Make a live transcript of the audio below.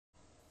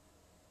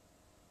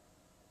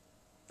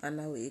I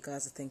know what you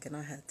guys are thinking.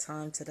 I had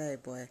time today,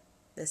 boy.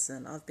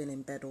 Listen, I've been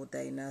in bed all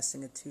day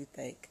nursing a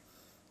toothache.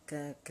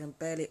 Can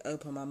barely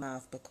open my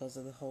mouth because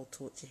of the whole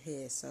torture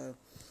here. So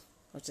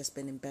I've just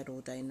been in bed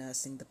all day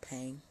nursing the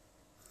pain.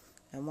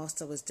 And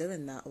whilst I was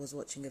doing that, I was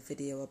watching a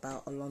video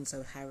about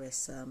Alonzo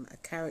Harris, a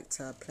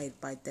character played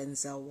by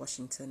Denzel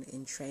Washington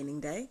in Training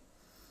Day.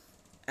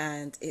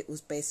 And it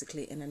was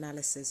basically an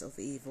analysis of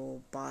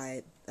evil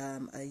by a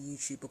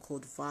YouTuber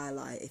called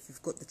Vilei. If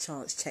you've got the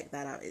chance, check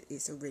that out.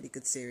 It's a really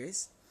good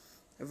series.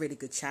 A really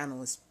good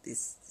channel.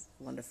 It's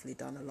wonderfully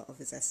done, a lot of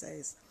his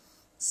essays.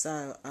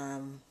 So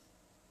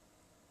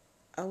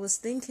I was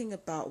thinking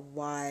about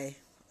why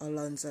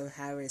Alonzo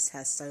Harris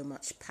has so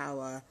much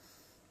power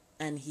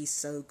and he's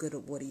so good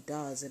at what he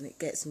does, and it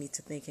gets me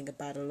to thinking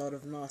about a lot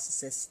of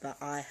narcissists that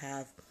I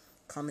have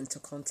come into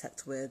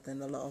contact with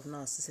and a lot of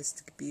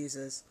narcissistic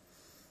abusers.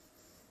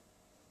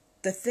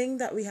 The thing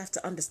that we have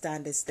to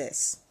understand is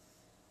this: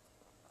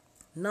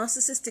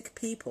 narcissistic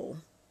people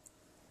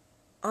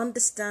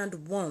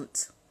understand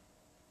want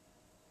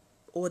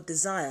or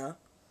desire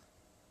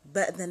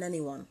better than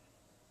anyone.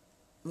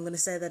 I'm going to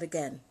say that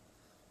again.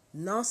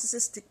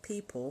 Narcissistic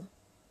people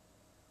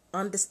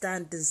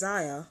understand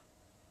desire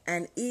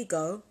and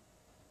ego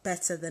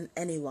better than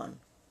anyone.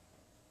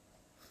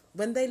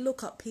 When they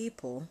look at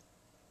people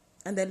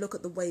and they look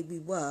at the way we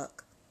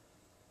work,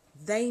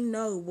 they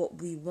know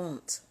what we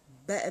want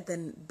better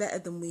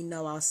than we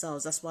know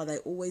ourselves. That's why they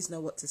always know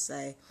what to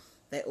say.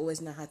 They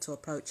always know how to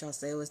approach us.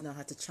 They always know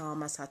how to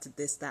charm us, how to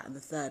this, that, and the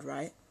third,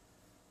 right?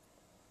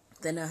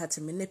 They know how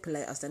to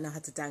manipulate us. They know how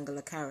to dangle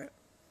a carrot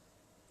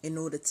in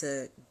order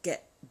to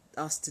get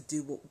us to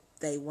do what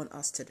they want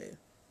us to do.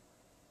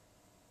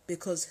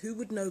 Because who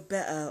would know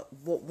better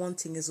what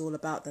wanting is all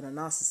about than a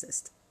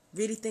narcissist?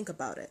 Really think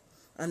about it.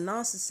 A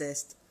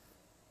narcissist,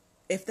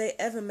 if they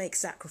ever make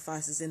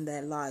sacrifices in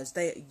their lives,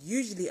 they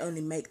usually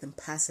only make them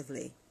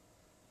passively.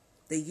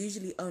 They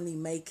usually only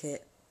make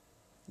it,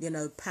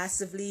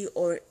 passively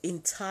or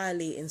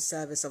entirely in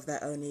service of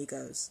their own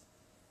egos.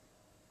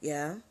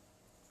 Yeah?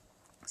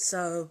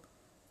 So,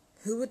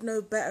 who would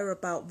know better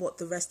about what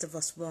the rest of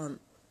us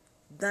want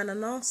than a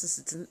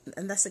narcissist?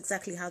 And that's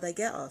exactly how they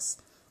get us.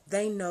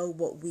 They know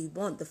what we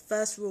want. The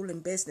first rule in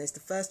business,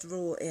 the first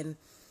rule in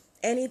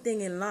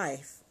anything in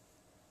life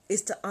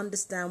is to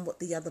understand what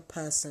the other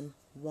person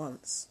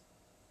wants.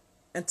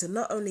 And to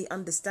not only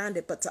understand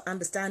it, but to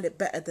understand it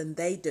better than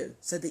they do,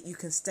 so that you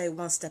can stay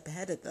one step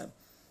ahead of them.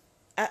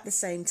 At the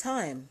same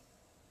time,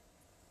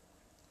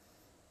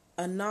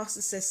 a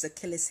narcissist's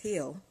Achilles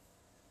heel,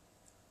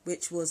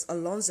 which was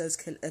Alonzo's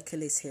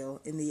Achilles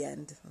heel in the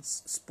end,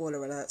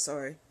 spoiler alert,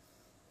 sorry,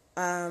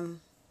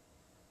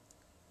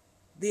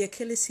 the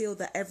Achilles heel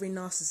that every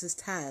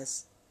narcissist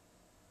has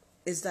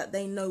is that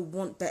they know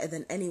want better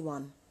than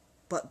anyone,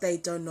 but they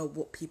don't know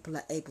what people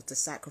are able to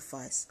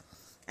sacrifice.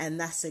 And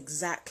that's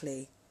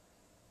exactly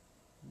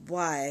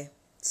why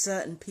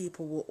certain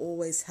people will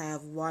always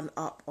have one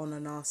up on a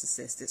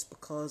narcissist. It's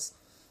because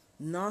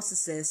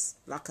narcissists,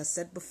 like I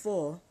said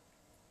before,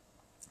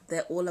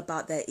 they're all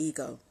about their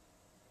ego.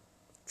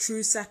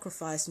 True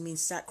sacrifice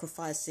means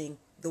sacrificing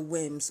the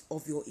whims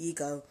of your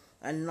ego,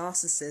 and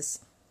narcissists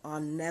are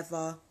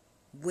never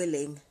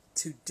willing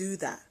to do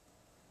that.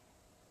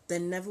 They're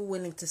never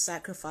willing to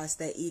sacrifice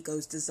their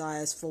ego's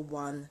desires for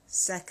 1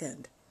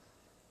 second.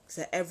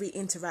 So every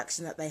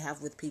interaction that they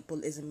have with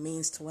people is a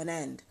means to an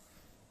end.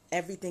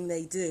 Everything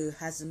they do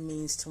has a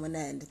means to an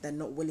end. They're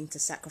not willing to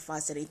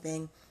sacrifice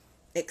anything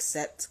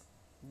except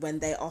when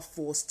they are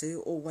forced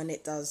to, or when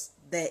it does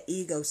their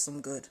ego some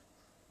good,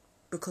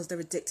 because they're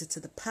addicted to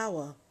the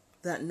power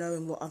that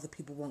knowing what other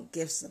people want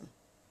gives them.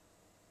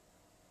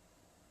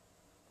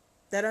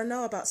 They don't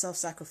know about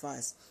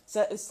self-sacrifice.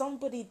 So if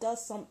somebody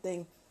does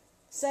something,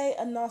 say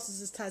a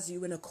narcissist has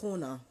you in a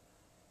corner.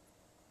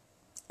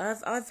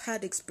 I've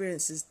had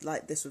experiences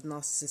like this with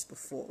narcissists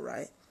before,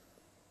 right?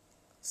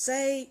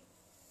 Say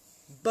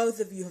both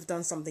of you have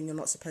done something you're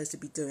not supposed to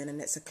be doing,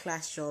 and it's a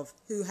clash of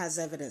who has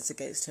evidence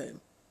against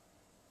whom.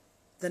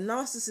 The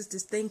narcissist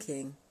is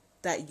thinking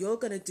that you're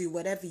going to do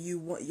whatever you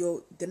want.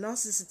 The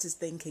narcissist is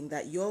thinking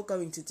that you're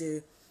going to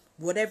do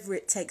whatever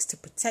it takes to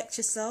protect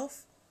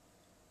yourself,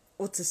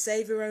 or to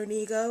save your own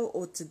ego,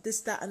 or to this,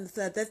 that, and the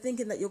third. They're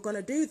thinking that you're going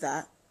to do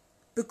that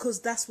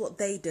because that's what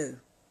they do.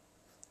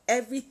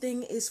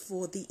 Everything is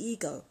for the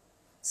ego.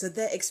 So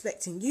they're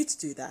expecting you to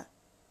do that.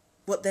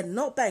 What they're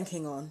not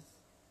banking on,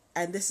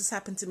 and this has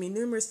happened to me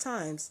numerous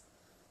times,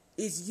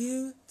 is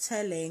you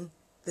telling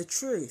the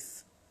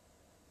truth.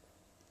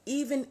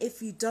 Even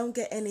if you don't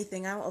get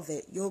anything out of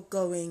it, you're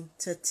going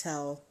to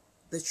tell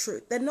the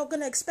truth. They're not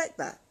going to expect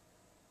that.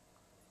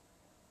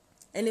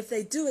 And if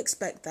they do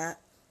expect that,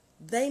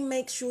 they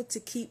make sure to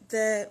keep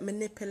their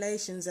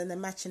manipulations and their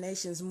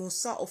machinations more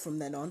subtle from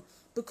then on,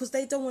 because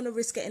they don't want to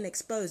risk getting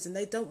exposed, and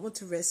they don't want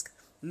to risk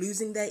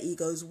losing their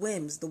ego's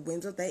whims, the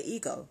whims of their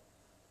ego.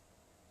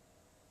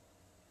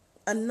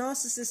 A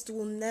narcissist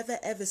will never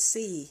ever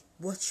see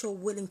what you're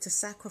willing to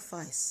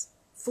sacrifice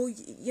for,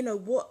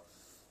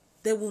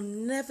 They will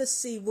never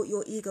see what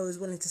your ego is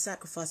willing to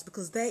sacrifice,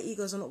 because their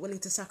egos are not willing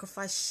to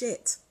sacrifice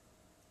shit.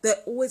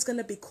 They're always going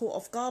to be caught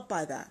off guard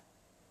by that.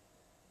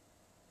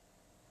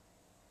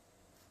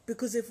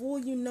 Because if all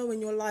you know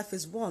in your life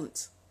is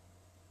want,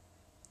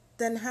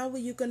 then how are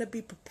you going to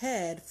be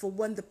prepared for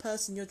when the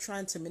person you're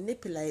trying to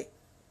manipulate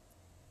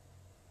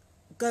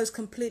goes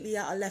completely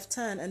out of left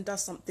turn and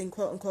does something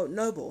quote unquote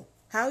noble?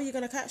 How are you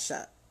going to catch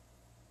that?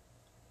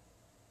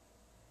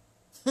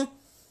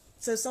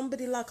 So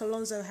somebody like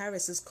Alonzo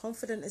Harris, as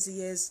confident as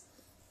he is,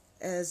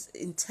 as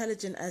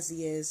intelligent as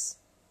he is,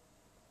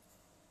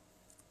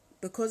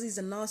 because he's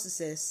a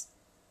narcissist,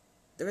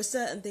 there are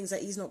certain things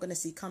that he's not going to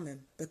see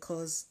coming,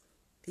 because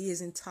he is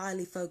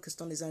entirely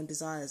focused on his own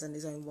desires and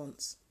his own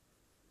wants.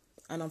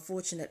 And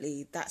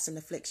unfortunately, that's an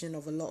affliction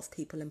of a lot of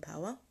people in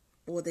power.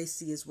 All they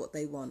see is what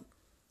they want.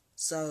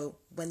 So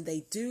when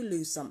they do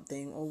lose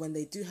something, or when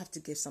they do have to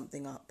give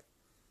something up,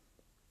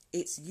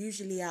 it's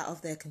usually out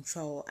of their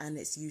control, and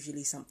it's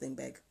usually something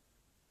big.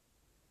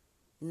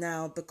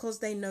 Now, because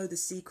they know the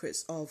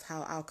secrets of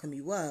how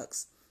alchemy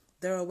works,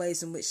 there are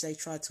ways in which they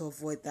try to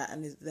avoid that,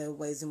 and there are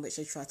ways in which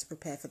they try to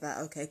prepare for that.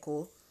 Okay,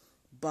 cool.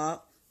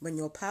 But when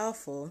you're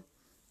powerful,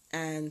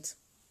 and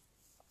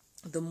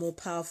the more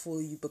powerful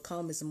you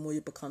become is the more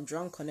you become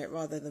drunk on it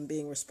rather than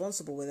being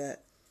responsible with it,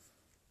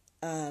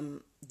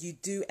 you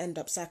do end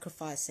up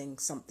sacrificing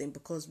something,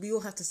 because we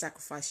all have to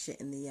sacrifice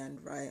shit in the end,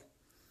 right?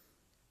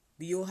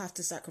 We all have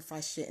to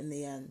sacrifice shit in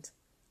the end.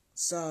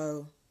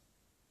 So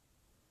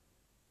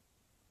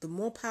the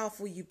more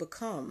powerful you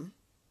become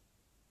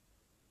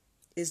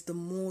is the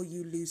more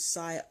you lose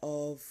sight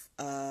of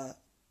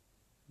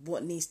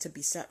what needs to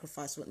be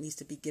sacrificed, what needs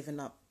to be given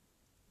up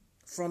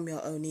from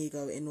your own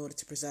ego in order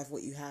to preserve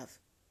what you have.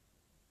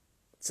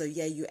 So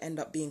yeah, you end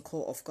up being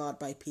caught off guard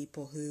by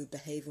people who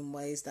behave in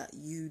ways that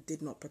you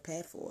did not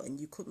prepare for and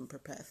you couldn't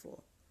prepare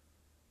for.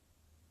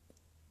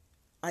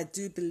 I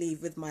do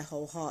believe with my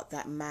whole heart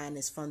that man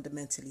is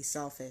fundamentally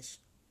selfish,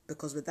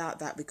 because without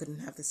that we couldn't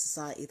have the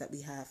society that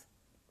we have.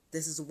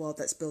 This is a world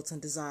that's built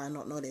on desire,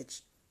 not knowledge.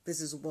 This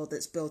is a world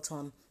that's built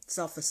on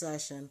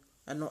self-assertion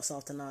and not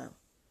self-denial.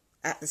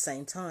 At the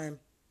same time,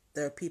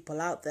 there are people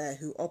out there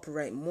who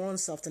operate more on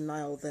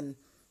self-denial than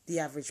the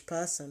average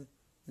person.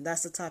 And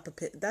that's the type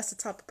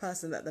of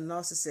person that the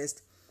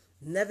narcissist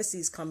never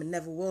sees coming,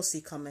 never will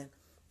see coming,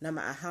 no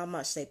matter how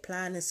much they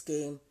plan and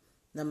scheme,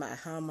 no matter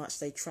how much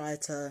they try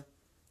to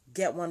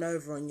get one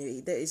over on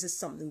you. There is just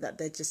something that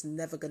they're just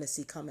never going to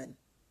see coming,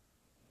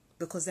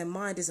 because their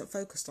mind isn't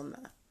focused on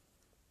that.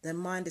 Their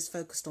mind is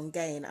focused on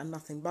gain and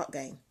nothing but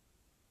gain.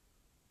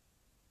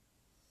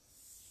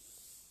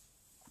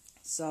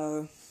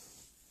 So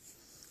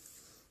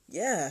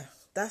yeah,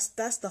 that's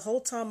the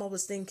whole time I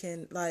was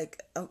thinking, like,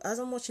 as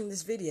I'm watching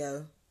this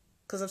video,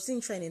 because I've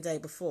seen Training Day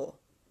before,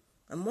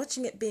 and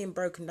watching it being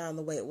broken down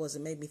the way it was,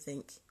 it made me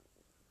think,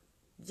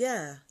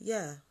 yeah,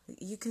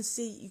 you can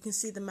see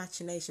the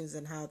machinations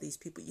and how these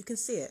people, you can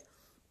see it,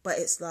 but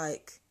it's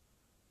like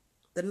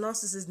the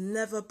narcissist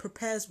never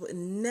prepares,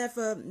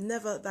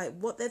 never, like,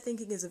 what they're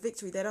thinking is a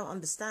victory. They don't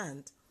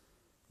understand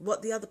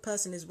what the other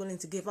person is willing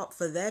to give up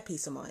for their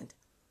peace of mind,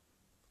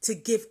 to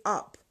give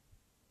up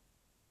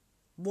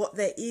what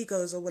their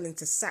egos are willing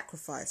to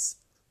sacrifice,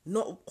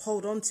 not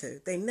hold on to.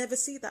 They never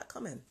see that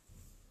coming.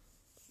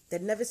 They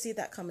never see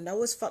that coming. That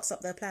always fucks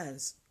up their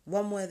plans,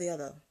 one way or the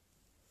other.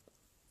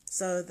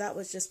 So that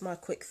was just my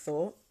quick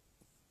thought.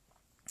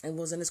 It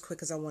wasn't as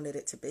quick as I wanted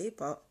it to be,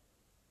 but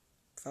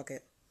fuck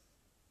it.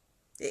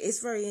 It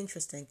is very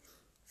interesting.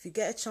 If you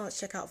get a chance,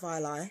 check out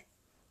Vili.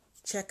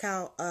 Check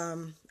out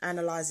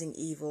Analyzing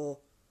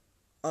Evil,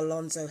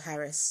 Alonzo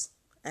Harris,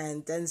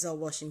 and Denzel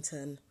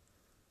Washington.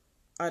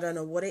 I don't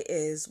know what it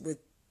is with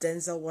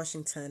Denzel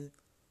Washington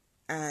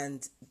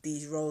and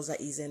these roles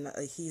that he's in.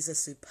 He's a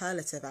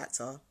superlative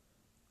actor.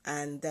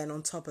 And then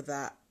on top of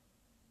that,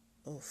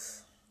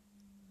 oof.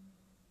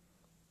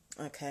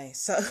 Okay,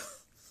 so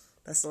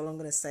that's all I'm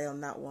going to say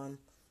on that one.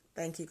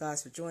 Thank you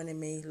guys for joining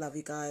me. Love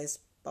you guys.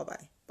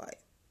 Bye-bye.